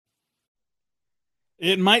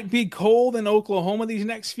It might be cold in Oklahoma these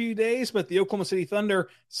next few days, but the Oklahoma City Thunder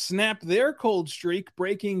snapped their cold streak,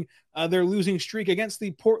 breaking their losing streak against the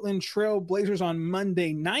Portland Trail Blazers on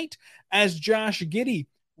Monday night as Josh Giddey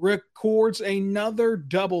records another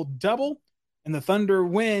double-double, and the Thunder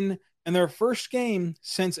win in their first game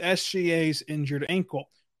since SGA's injured ankle.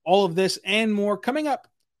 All of this and more coming up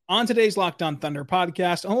on today's Locked On Thunder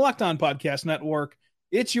podcast on the Locked On Podcast Network.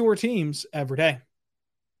 It's your teams every day.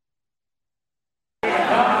 You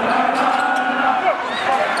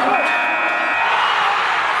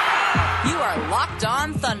are Locked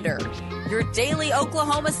On Thunder, your daily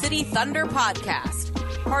Oklahoma City Thunder podcast.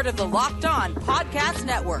 Part of the Locked On Podcast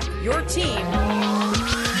Network, your team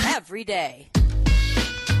every day.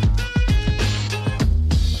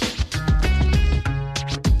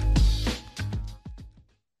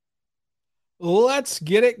 Let's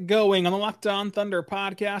get it going on the Locked On Thunder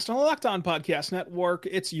podcast on the Locked On Podcast Network.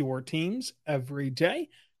 It's your teams every day.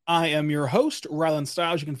 I am your host, Rylan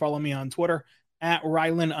Stiles. You can follow me on Twitter at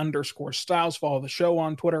Rylan_Stiles. Follow the show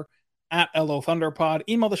on Twitter at LOThunderPod.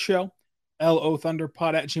 Email the show,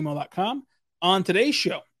 LOThunderPod@gmail.com. On today's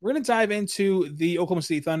show, we're going to dive into the Oklahoma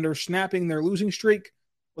City Thunder snapping their losing streak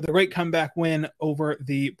with a great comeback win over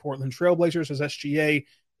the Portland Trail Blazers as SGA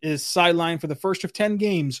is sidelined for the first of 10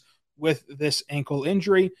 games with this ankle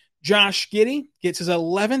injury. Josh Giddey gets his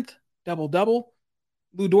 11th double-double.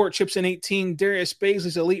 Lou Dort chips in 18. Darius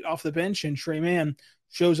Bazley's elite off the bench, and Tre Mann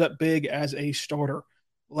shows up big as a starter.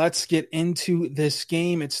 Let's get into this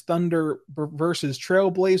game. It's Thunder versus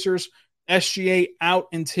Trailblazers. SGA out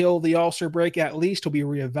until the All-Star break at least. He'll be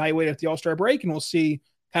reevaluated at the All-Star break, and we'll see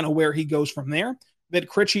kind of where he goes from there. Vit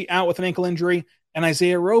Krejci out with an ankle injury, and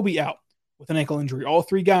Isaiah Roby out with an ankle injury. All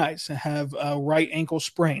three guys have right ankle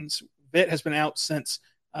sprains. Vit has been out since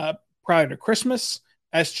prior to Christmas.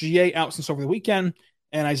 SGA out since over the weekend,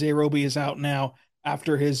 and Isaiah Roby is out now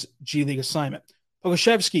after his G League assignment.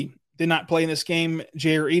 Pokusevski did not play in this game.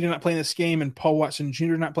 J.R.E. did not play in this game, and Paul Watson Jr.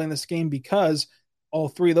 did not play in this game because all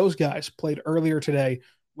three of those guys played earlier today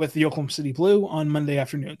with the Oklahoma City Blue on Monday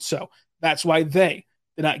afternoon. So that's why they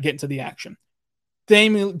did not get into the action.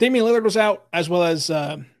 Damian Lillard was out, as well as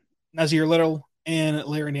Nazir Little and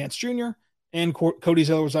Larry Nance Jr., and Cody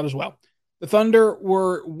Zeller was out as well. The Thunder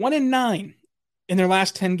were 1-9 in their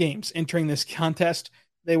last 10 games entering this contest.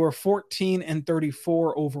 They were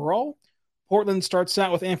 14-34 overall. Portland starts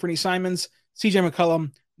out with Anthony Simons, CJ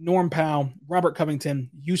McCollum, Norm Powell, Robert Covington,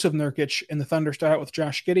 Yusuf Nurkic, and the Thunder start out with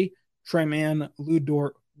Josh Giddey, Tre Mann, Lou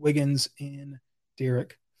Dort, Wiggins, and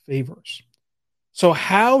Derek Favors. So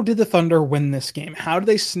how did the Thunder win this game? How did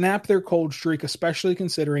they snap their cold streak, especially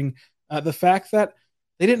considering the fact that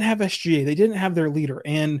they didn't have SGA, they didn't have their leader,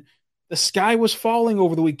 and the sky was falling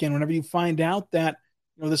over the weekend whenever you find out that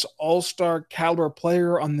this all-star caliber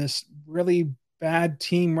player on this really bad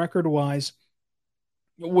team record-wise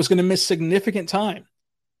was going to miss significant time.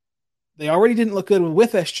 They already didn't look good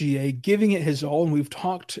with SGA giving it his all, and we've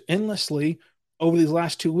talked endlessly over these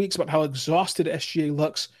last 2 weeks about how exhausted SGA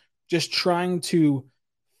looks just trying to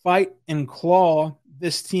fight and claw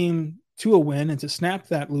this team to a win and to snap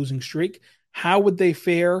that losing streak. How would they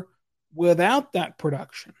fare without that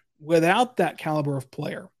production, without that caliber of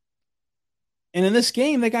player? And in this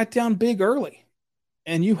game, they got down big early.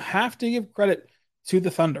 And you have to give credit to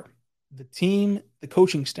the Thunder, the team, the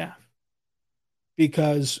coaching staff.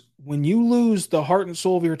 Because when you lose the heart and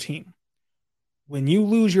soul of your team, when you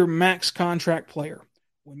lose your max contract player,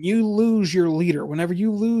 when you lose your leader, whenever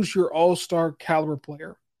you lose your all-star caliber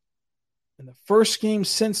player, in the first game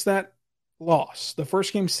since that loss, the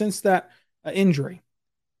first game since that injury,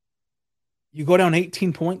 you go down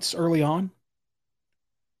 18 points early on,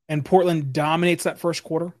 and Portland dominates that first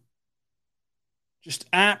quarter, just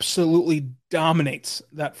absolutely dominates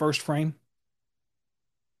that first frame.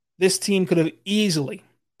 This team could have easily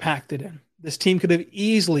packed it in. This team could have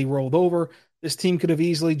easily rolled over. This team could have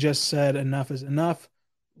easily just said, enough is enough.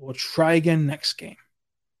 We'll try again next game.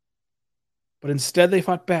 But instead, they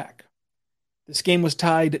fought back. This game was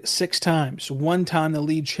tied 6 times. One time, the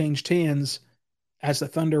lead changed hands as the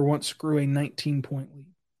Thunder once grew a 19-point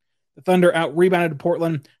lead. The Thunder out-rebounded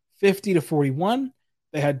Portland 50-41.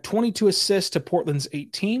 They had 22 assists to Portland's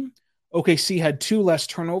 18. OKC had 2 less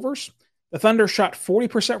turnovers. The Thunder shot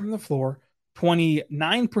 40% from the floor,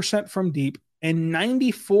 29% from deep, and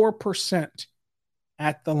 94%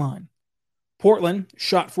 at the line. Portland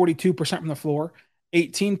shot 42% from the floor,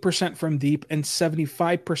 18% from deep, and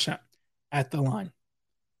 75% at the line.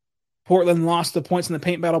 Portland lost the points in the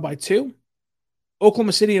paint battle by 2.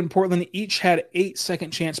 Oklahoma City and Portland each had 8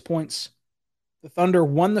 second chance points. The Thunder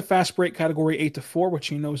won the fast break category 8-4,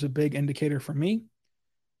 which is a big indicator for me.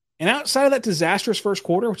 And outside of that disastrous first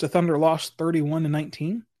quarter, which the Thunder lost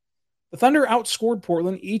 31-19, the Thunder outscored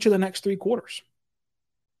Portland each of the next 3 quarters.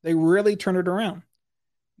 They really turned it around.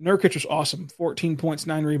 Nurkic was awesome, 14 points,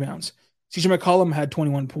 9 rebounds. CJ McCollum had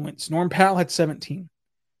 21 points. Norm Powell had 17.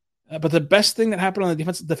 But the best thing that happened on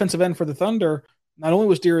the defensive end for the Thunder, not only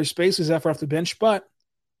was Darius Bazley's effort off the bench, but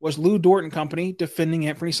was Lou Dort and company defending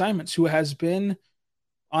Anthony Simons, who has been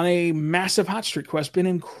on a massive hot streak, who has been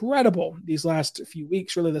incredible these last few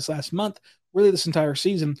weeks, really this last month, really this entire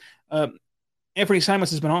season. Anthony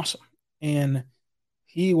Simons has been awesome. And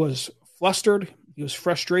he was flustered, he was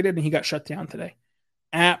frustrated, and he got shut down today.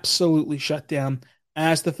 Absolutely shut down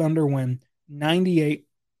as the Thunder win 98-81.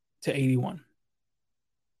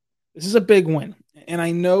 This is a big win. And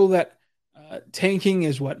I know that tanking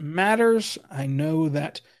is what matters. I know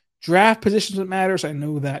that draft positions what matters. I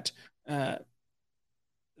know that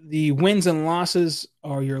the wins and losses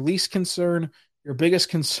are your least concern. Your biggest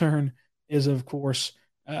concern is, of course,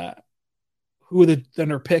 who the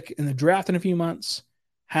Thunder pick in the draft in a few months,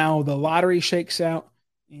 how the lottery shakes out.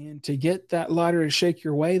 And to get that lottery to shake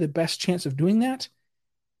your way, the best chance of doing that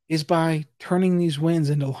is by turning these wins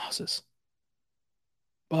into losses.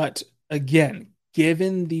 But again,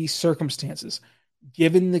 given the circumstances,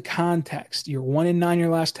 given the context, you're 1-9 your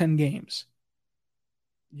last 10 games.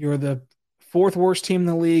 You're the 4th worst team in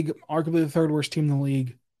the league, arguably the 3rd worst team in the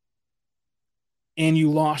league, and you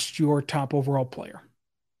lost your top overall player.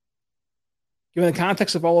 Given the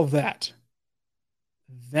context of all of that,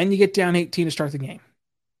 then you get down 18 to start the game.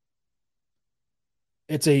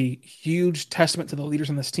 It's a huge testament to the leaders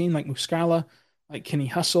on this team, like Muscala, like Kenny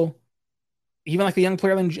Hustle, even like the young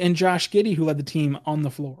player in Josh Giddey, who led the team on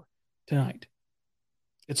the floor tonight.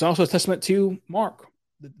 It's also a testament to Mark.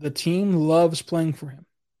 The team loves playing for him.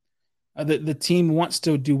 The team wants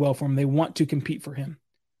to do well for him. They want to compete for him.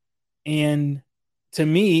 And to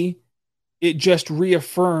me, it just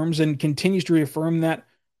reaffirms and continues to reaffirm that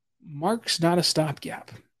Mark's not a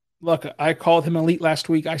stopgap. Look, I called him elite last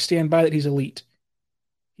week. I stand by that he's elite.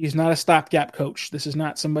 He's not a stopgap coach. This is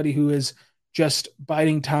not somebody who is just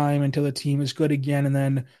biding time until the team is good again, and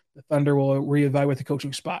then the Thunder will reevaluate the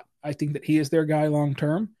coaching spot. I think that he is their guy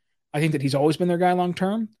long-term. I think that he's always been their guy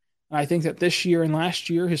long-term. And I think that this year and last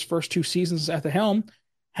year, his first 2 seasons at the helm,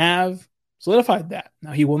 have solidified that.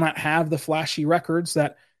 Now, he will not have the flashy records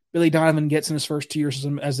that Billy Donovan gets in his first 2 years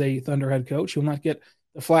as a Thunder head coach. He will not get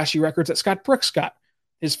the flashy records that Scott Brooks got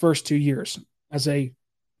his first 2 years as a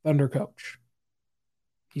Thunder coach.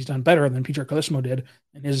 He's done better than Peter Carlesimo did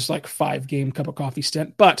in his 5-game cup of coffee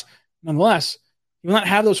stint. But nonetheless, he will not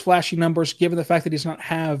have those flashy numbers given the fact that he does not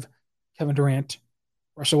have Kevin Durant,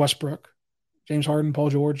 Russell Westbrook, James Harden,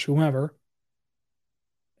 Paul George, whomever.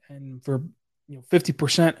 And for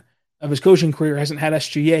 50% of his coaching career, hasn't had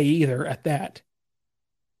SGA either at that.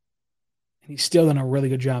 And he's still done a really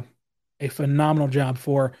good job. A phenomenal job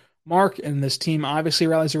for Mark, and this team obviously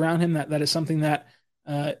rallies around him. That is something that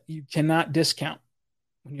you cannot discount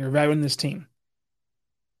when you're evaluating this team.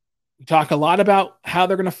 We talk a lot about how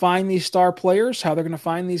they're going to find these star players, how they're going to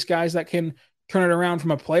find these guys that can turn it around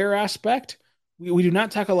from a player aspect. We do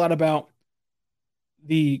not talk a lot about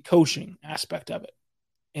the coaching aspect of it.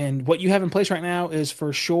 And what you have in place right now is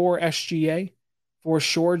for sure SGA, for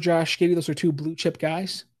sure Josh Giddey. Those are 2 blue chip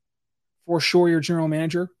guys. For sure your general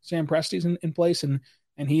manager, Sam Presti's in place, and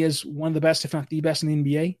he is one of the best, if not the best in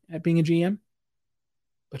the NBA at being a GM.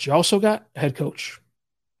 But you also got a head coach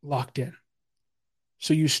locked in.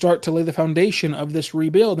 So you start to lay the foundation of this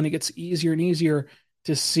rebuild, and it gets easier and easier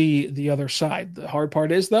to see the other side. The hard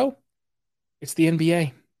part is, though, it's the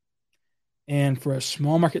NBA. And for a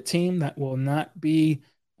small market team that will not be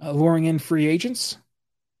luring in free agents,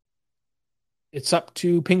 it's up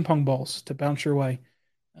to ping pong balls to bounce your way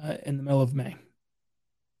in the middle of May.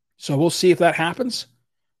 So we'll see if that happens.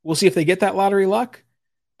 We'll see if they get that lottery luck.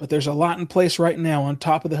 But there's a lot in place right now on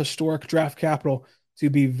top of the historic draft capital to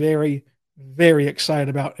be very, very excited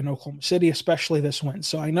about in Oklahoma City, especially this win.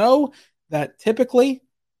 So I know that typically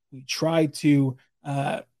we try to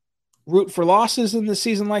root for losses in the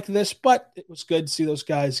season like this, but it was good to see those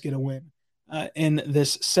guys get a win in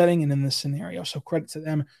this setting and in this scenario. So credit to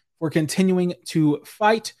them for continuing to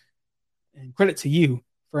fight, and credit to you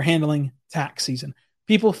for handling tax season.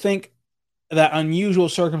 People think that unusual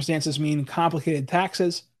circumstances mean complicated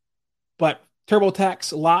taxes, but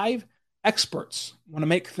TurboTax Live experts want to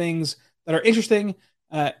make things that are interesting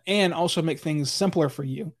and also make things simpler for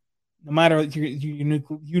you, no matter your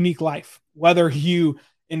unique life. Whether you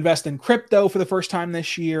invest in crypto for the first time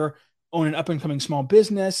this year, own an up-and-coming small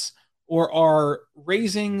business, or are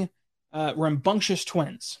raising rambunctious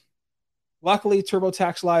twins. Luckily,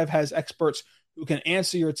 TurboTax Live has experts who can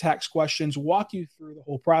answer your tax questions, walk you through the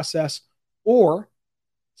whole process, or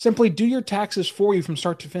simply do your taxes for you from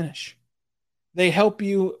start to finish. They help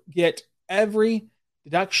you get every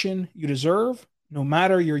deduction you deserve, no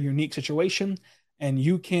matter your unique situation, and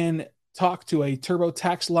you can talk to a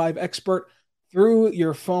TurboTax Live expert through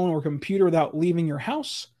your phone or computer without leaving your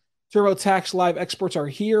house. TurboTax Live experts are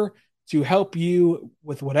here to help you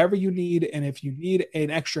with whatever you need, and if you need an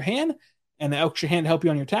extra hand and an extra hand to help you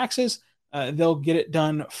on your taxes, they'll get it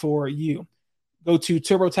done for you. Go to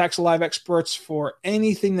TurboTax Live experts for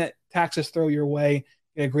anything that taxes throw your way.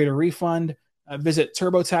 Get a greater refund. Visit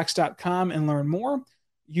turbotax.com and learn more.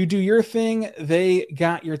 You do your thing. They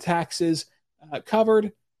got your taxes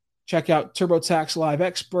covered. Check out TurboTax Live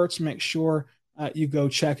experts. Make sure you go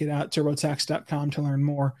check it out, turbotax.com, to learn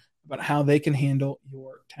more about how they can handle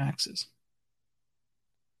your taxes.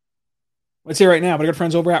 Let's hear right now, but our good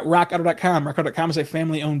friends over at rockauto.com. Rockauto.com is a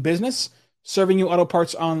family-owned business serving you auto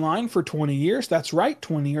parts online for 20 years. That's right,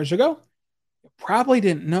 20 years ago. You probably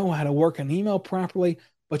didn't know how to work an email properly,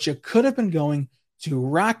 but you could have been going to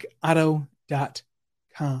rockauto.com.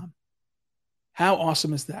 How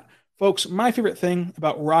awesome is that? Folks, my favorite thing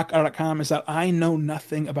about rockauto.com is that I know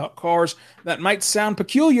nothing about cars. That might sound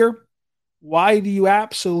peculiar. Why do you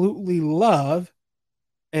absolutely love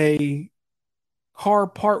a car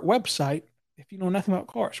part website if you know nothing about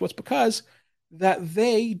cars? Well, it's because that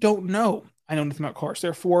they don't know I know nothing about cars.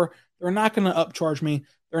 Therefore, they're not going to upcharge me.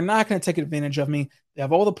 They're not going to take advantage of me. They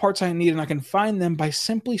have all the parts I need, and I can find them by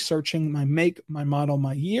simply searching my make, my model,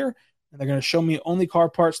 my year. And they're going to show me only car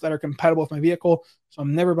parts that are compatible with my vehicle. So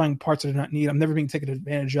I'm never buying parts I do not need. I'm never being taken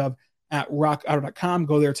advantage of at rockauto.com.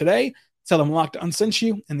 Go there today. Tell them Locked On sent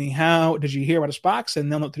you and the how did you hear about this box,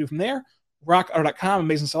 and they'll know what to do from there. rockauto.com,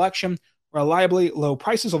 amazing selection, reliably low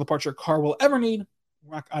prices, all the parts your car will ever need.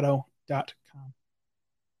 rockauto.com.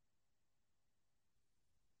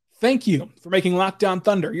 Thank you for making Locked On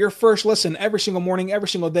Thunder your first listen every single morning, every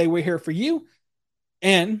single day. We're here for you.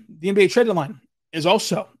 And the NBA trade deadline is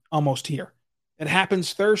also almost here. It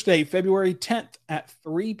happens Thursday, February 10th at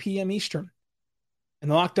 3 p.m. Eastern.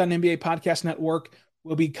 And the Locked On NBA Podcast Network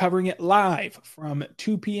will be covering it live from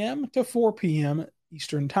 2 p.m. to 4 p.m.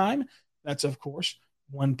 Eastern Time. That's, of course,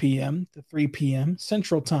 1 p.m. to 3 p.m.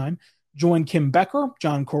 Central Time. Join Kim Becker,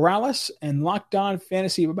 John Corrales, and Locked On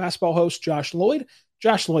Fantasy Basketball host Josh Lloyd.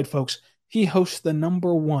 Josh Lloyd, folks, he hosts the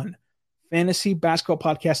 #1 fantasy basketball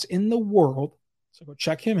podcast in the world. So go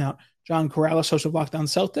check him out. John Corrales, host of Locked On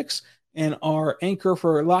Celtics, and our anchor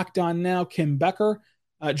for Locked On Now, Kim Becker.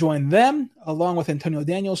 Join them along with Antonio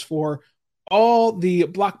Daniels for all the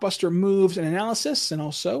blockbuster moves and analysis. And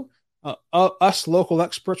also us local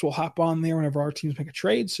experts will hop on there whenever our teams make a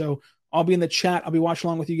trade. So I'll be in the chat. I'll be watching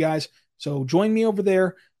along with you guys. So join me over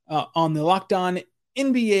there on the Locked On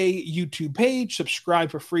NBA YouTube page. Subscribe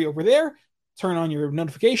for free over there. Turn on your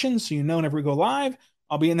notifications so you know whenever we go live.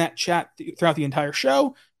 I'll be in that chat throughout the entire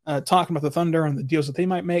show, talking about the Thunder and the deals that they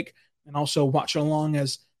might make, and also watching along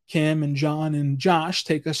as Kim and John and Josh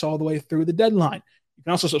take us all the way through the deadline. You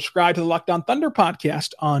can also subscribe to the Locked On Thunder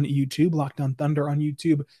podcast on YouTube, Locked On Thunder on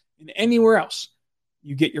YouTube, and anywhere else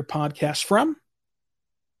you get your podcast from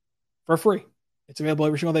for free. It's available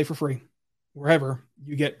every single day for free, wherever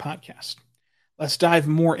you get podcasts. Let's dive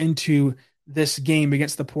more into this game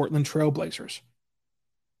against the Portland Trailblazers.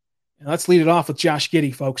 And let's lead it off with Josh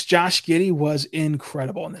Giddey, folks. Josh Giddey was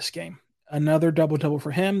incredible in this game. Another double-double for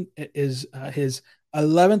him. It is his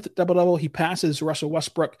 11th double-double. He passes Russell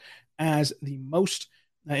Westbrook as the most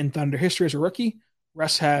in Thunder history as a rookie.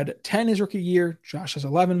 Russ had 10 his rookie year. Josh has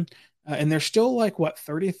 11. And there's still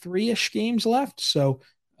 33-ish games left. So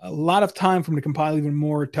a lot of time for him to compile even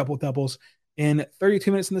more double-doubles. In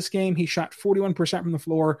 32 minutes in this game, he shot 41% from the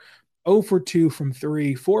floor, 0 for 2 from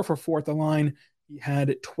 3, 4 for 4 at the line. He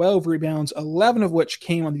had 12 rebounds, 11 of which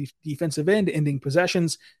came on the defensive end, ending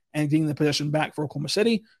possessions and getting the possession back for Oklahoma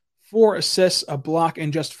City. 4 assists, a block,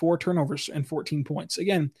 and just 4 turnovers and 14 points.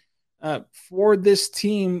 Again, for this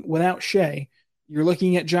team without Shea, you're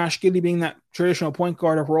looking at Josh Giddey being that traditional point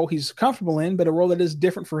guard, a role he's comfortable in, but a role that is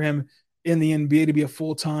different for him in the NBA to be a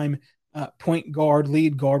full-time point guard,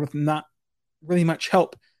 lead guard with not really much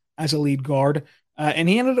help as a lead guard. And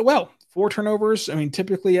he handled it well. 4 turnovers. I mean,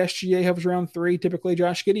 typically SGA hovers around 3. Typically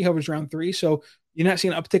Josh Giddey hovers around 3. So you're not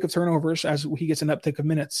seeing an uptick of turnovers as he gets an uptick of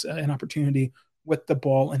minutes and opportunity with the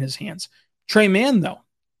ball in his hands. Trey Mann, though,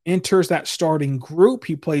 enters that starting group.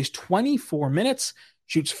 He plays 24 minutes,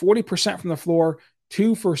 shoots 40% from the floor,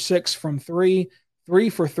 2 for 6 from 3, 3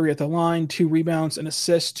 for 3 at the line, 2 rebounds, an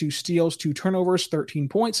assist, 2 steals, 2 turnovers, 13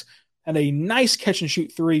 points. Had a nice catch and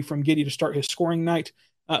shoot 3 from Giddey to start his scoring night.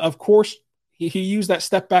 Of course, he used that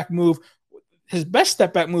step back move. his best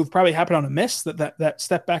step back move probably happened on a miss, that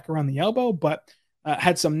step back around the elbow, but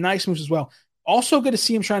had some nice moves as well. Also good to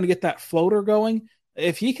see him trying to get that floater going.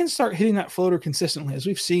 If he can start hitting that floater consistently, as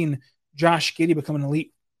we've seen Josh Giddey become an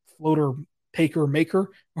elite floater taker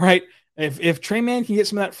maker, right? If Tre Mann can get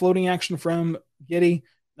some of that floating action from Giddey,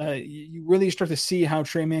 you really start to see how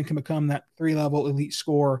Tre Mann can become that 3-level elite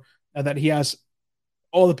scorer that he has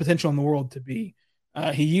all the potential in the world to be.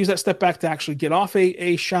 He used that step back to actually get off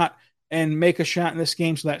a shot and make a shot in this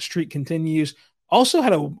game, so that streak continues. Also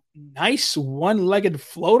had a nice one-legged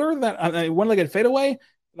floater, one-legged fadeaway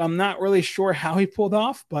that I'm not really sure how he pulled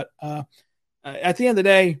off, but at the end of the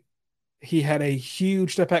day, he had a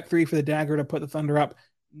huge step back three for the dagger to put the Thunder up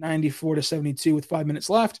 94-72 with 5 minutes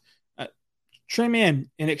left. Tre Mann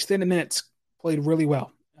in extended minutes played really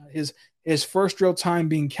well. His first real time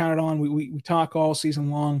being counted on. We talk all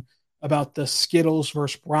season long about the Skittles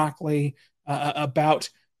versus broccoli, about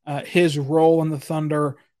his role in the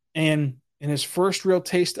Thunder, and in his first real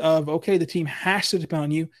taste of, okay, the team has to depend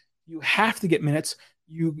on you. You have to get minutes.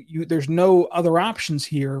 There's no other options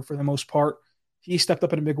here for the most part. He stepped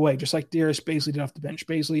up in a big way, just like Darius Bazley did off the bench.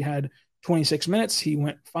 Bazley had 26 minutes. He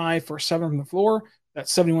went 5 for 7 from the floor.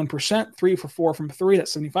 That's 71%. 3 for 4 from 3.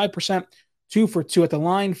 That's 75%. 2 for 2 at the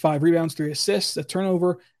line. 5 rebounds, 3 assists, a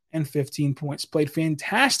turnover, and 15 points. Played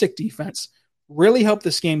fantastic defense. Really helped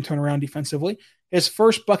this game turn around defensively. His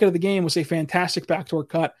first bucket of the game was a fantastic backdoor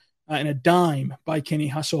cut and a dime by Kenny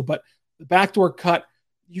Hustle. But the backdoor cut,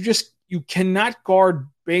 you cannot guard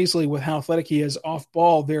Bazley with how athletic he is off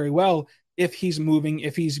ball very well if he's moving,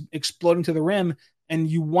 if he's exploding to the rim. And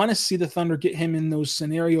you want to see the Thunder get him in those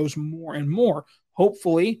scenarios more and more.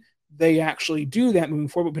 Hopefully, they actually do that moving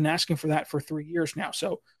forward. We've been asking for that for 3 years now.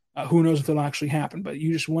 So who knows if it'll actually happen. But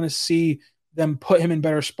you just want to see them put him in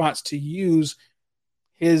better spots to use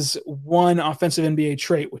his one offensive NBA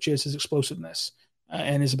trait, which is his explosiveness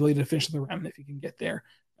and his ability to finish the rim if he can get there.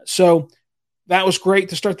 So that was great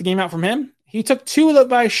to start the game out from him. He took 2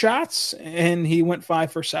 ill-advised shots, and he went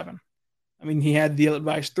 5 for 7. I mean, he had the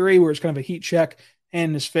ill-advised 3 where it's kind of a heat check, hand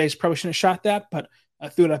in his face. Probably shouldn't have shot that, but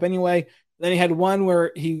threw it up anyway. Then he had one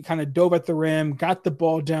where he kind of dove at the rim, got the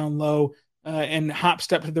ball down low, and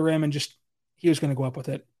hop-stepped to the rim, and he was going to go up with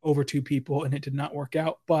it over 2 people, and it did not work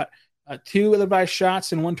out. But 2 ill-advised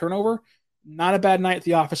shots and 1 turnover. Not a bad night at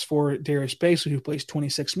the office for Darius Bazley, who plays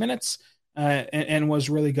 26 minutes and was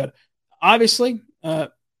really good. Obviously,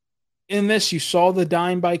 in this, you saw the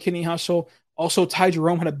dime by Kenny Hustle. Also, Ty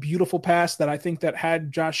Jerome had a beautiful pass that I think that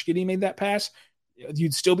had Josh Giddey made that pass,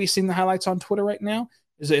 you'd still be seeing the highlights on Twitter right now.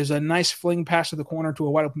 Is a nice fling pass to the corner to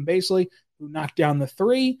a wide open Bazley, who knocked down the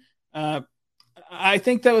 3. I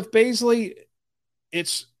think that with Bazley,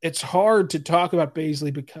 it's hard to talk about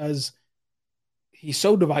Bazley because he's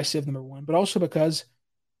so divisive, number one, but also because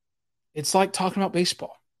it's like talking about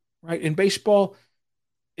baseball, right? In baseball,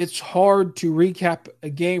 it's hard to recap a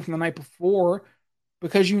game from the night before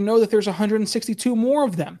because you know that there's 162 more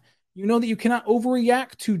of them. You know that you cannot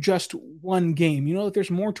overreact to just one game. You know that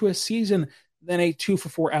there's more to a season than a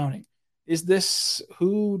 2-for-4 outing. Is this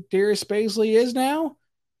who Darius Bazley is now?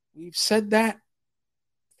 We've said that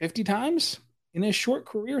 50 times in his short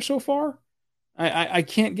career so far. I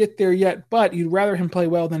can't get there yet, but you'd rather him play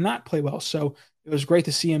well than not play well. So it was great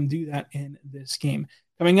to see him do that in this game.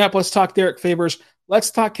 Coming up, let's talk Derek Favors. Let's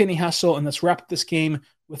talk Kenny Hustle, and let's wrap up this game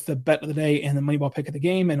with the bet of the day and the Moneyball pick of the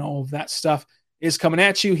game, and all of that stuff is coming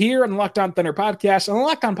at you here on the Locked On Thunder podcast on the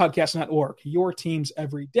Locked On Podcast Network. Your teams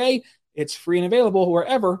every day. It's free and available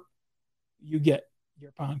wherever you get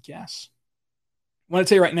your podcasts. I want to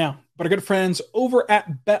tell you right now about our good friends over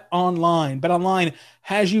at BetOnline. BetOnline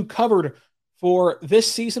has you covered for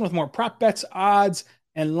this season with more prop bets, odds,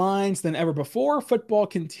 and lines than ever before. Football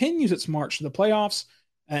continues its march to the playoffs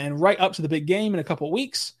and right up to the big game in a couple of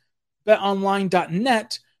weeks.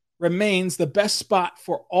 BetOnline.net remains the best spot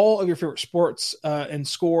for all of your favorite sports and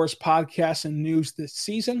scores, podcasts, and news this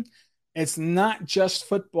season. It's not just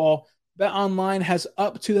football. BetOnline has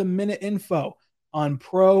up-to-the-minute info on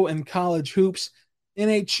pro and college hoops,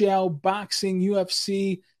 NHL, boxing,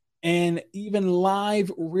 UFC, and even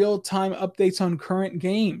live real-time updates on current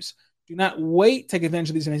games. Do not wait. Take advantage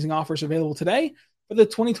of these amazing offers available today for the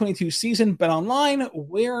 2022 season. BetOnline,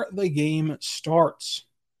 where the game starts.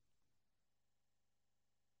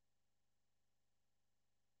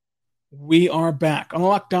 We are back on the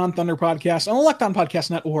Locked On Thunder podcast, on the Locked On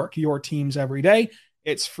Podcast Network, your teams every day.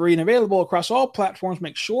 It's free and available across all platforms.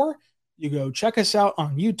 Make sure you go check us out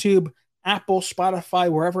on YouTube, Apple,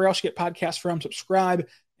 Spotify, wherever else you get podcasts from. Subscribe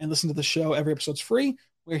and listen to the show. Every episode's free.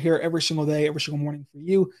 We're here every single day, every single morning for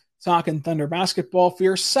you, talking Thunder basketball. For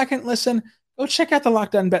your second listen, go check out the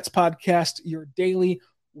Locked On Bets podcast, your daily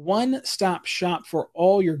one-stop shop for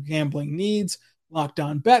all your gambling needs. Locked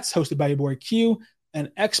On Bets, hosted by your boy Q,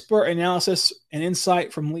 an expert analysis and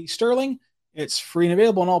insight from Lee Sterling. It's free and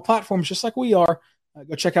available on all platforms, just like we are.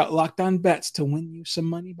 Go check out Locked On Bets to win you some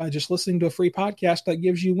money by just listening to a free podcast that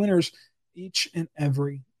gives you winners each and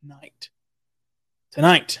every night.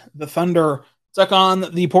 Tonight, the Thunder took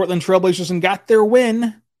on the Portland Trailblazers and got their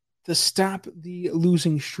win to stop the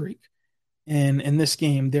losing streak. And in this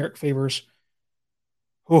game, Derek Favors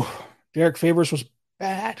was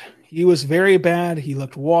bad. He was very bad. He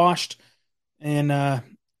looked washed. And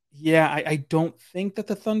I don't think that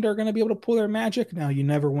the Thunder are going to be able to pull their magic. Now, you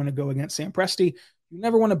never want to go against Sam Presti. You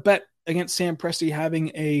never want to bet against Sam Presti having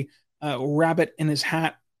a rabbit in his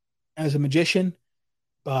hat as a magician.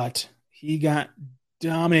 But he got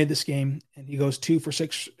dominated this game, and he goes 2 for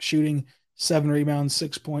 6 shooting, 7 rebounds,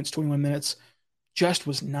 6 points, 21 minutes. Just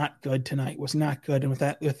was not good tonight. Was not good. And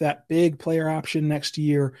with that big player option next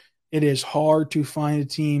year, it is hard to find a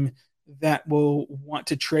team that will want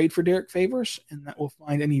to trade for Derek Favors and that will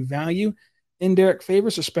find any value in Derek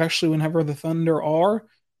Favors, especially whenever the Thunder are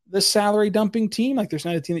the salary dumping team. Like, there's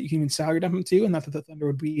not a team that you can even salary dump them to, and not that the Thunder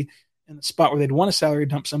would be in the spot where they'd want to salary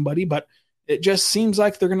dump somebody, but it just seems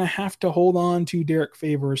like they're going to have to hold on to Derek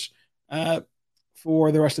Favors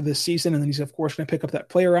for the rest of this season. And then he's, of course, going to pick up that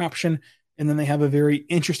player option. And then they have a very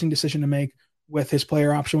interesting decision to make with his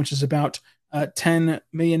player option, which is about $10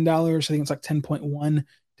 million. I think it's like 10.1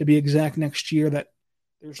 to be exact next year. That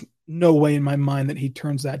there's no way in my mind that he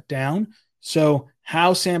turns that down. So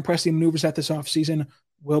how Sam Presti maneuvers at this offseason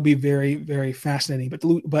will be very, very fascinating.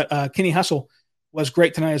 But Kenny Hustle was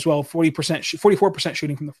great tonight as well. 44%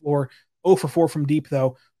 shooting from the floor, 0 for 4 from deep,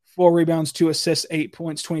 though. 4 rebounds, 2 assists, 8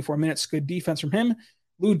 points, 24 minutes. Good defense from him.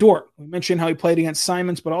 Lou Dort, we mentioned how he played against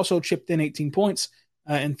Simons, but also chipped in 18 points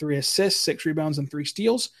and 3 assists, 6 rebounds, and 3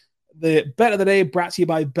 steals. The bet of the day brought to you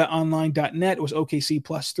by betonline.net. It was OKC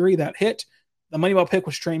 +3. That hit. The Moneyball pick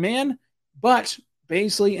was Trey Mann, but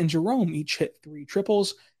Baisley and Jerome each hit 3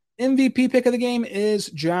 triples. MVP pick of the game is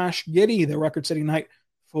Josh Giddey, the record-setting night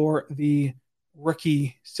for the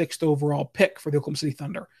rookie 6th overall pick for the Oklahoma City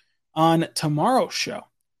Thunder. On tomorrow's show,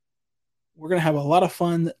 we're going to have a lot of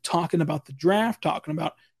fun talking about the draft, talking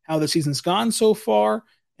about how the season's gone so far,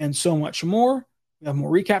 and so much more. We have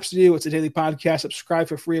more recaps to do. It's a daily podcast. Subscribe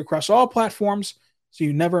for free across all platforms so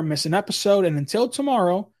you never miss an episode. And until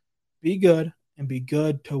tomorrow, be good and be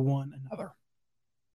good to one another.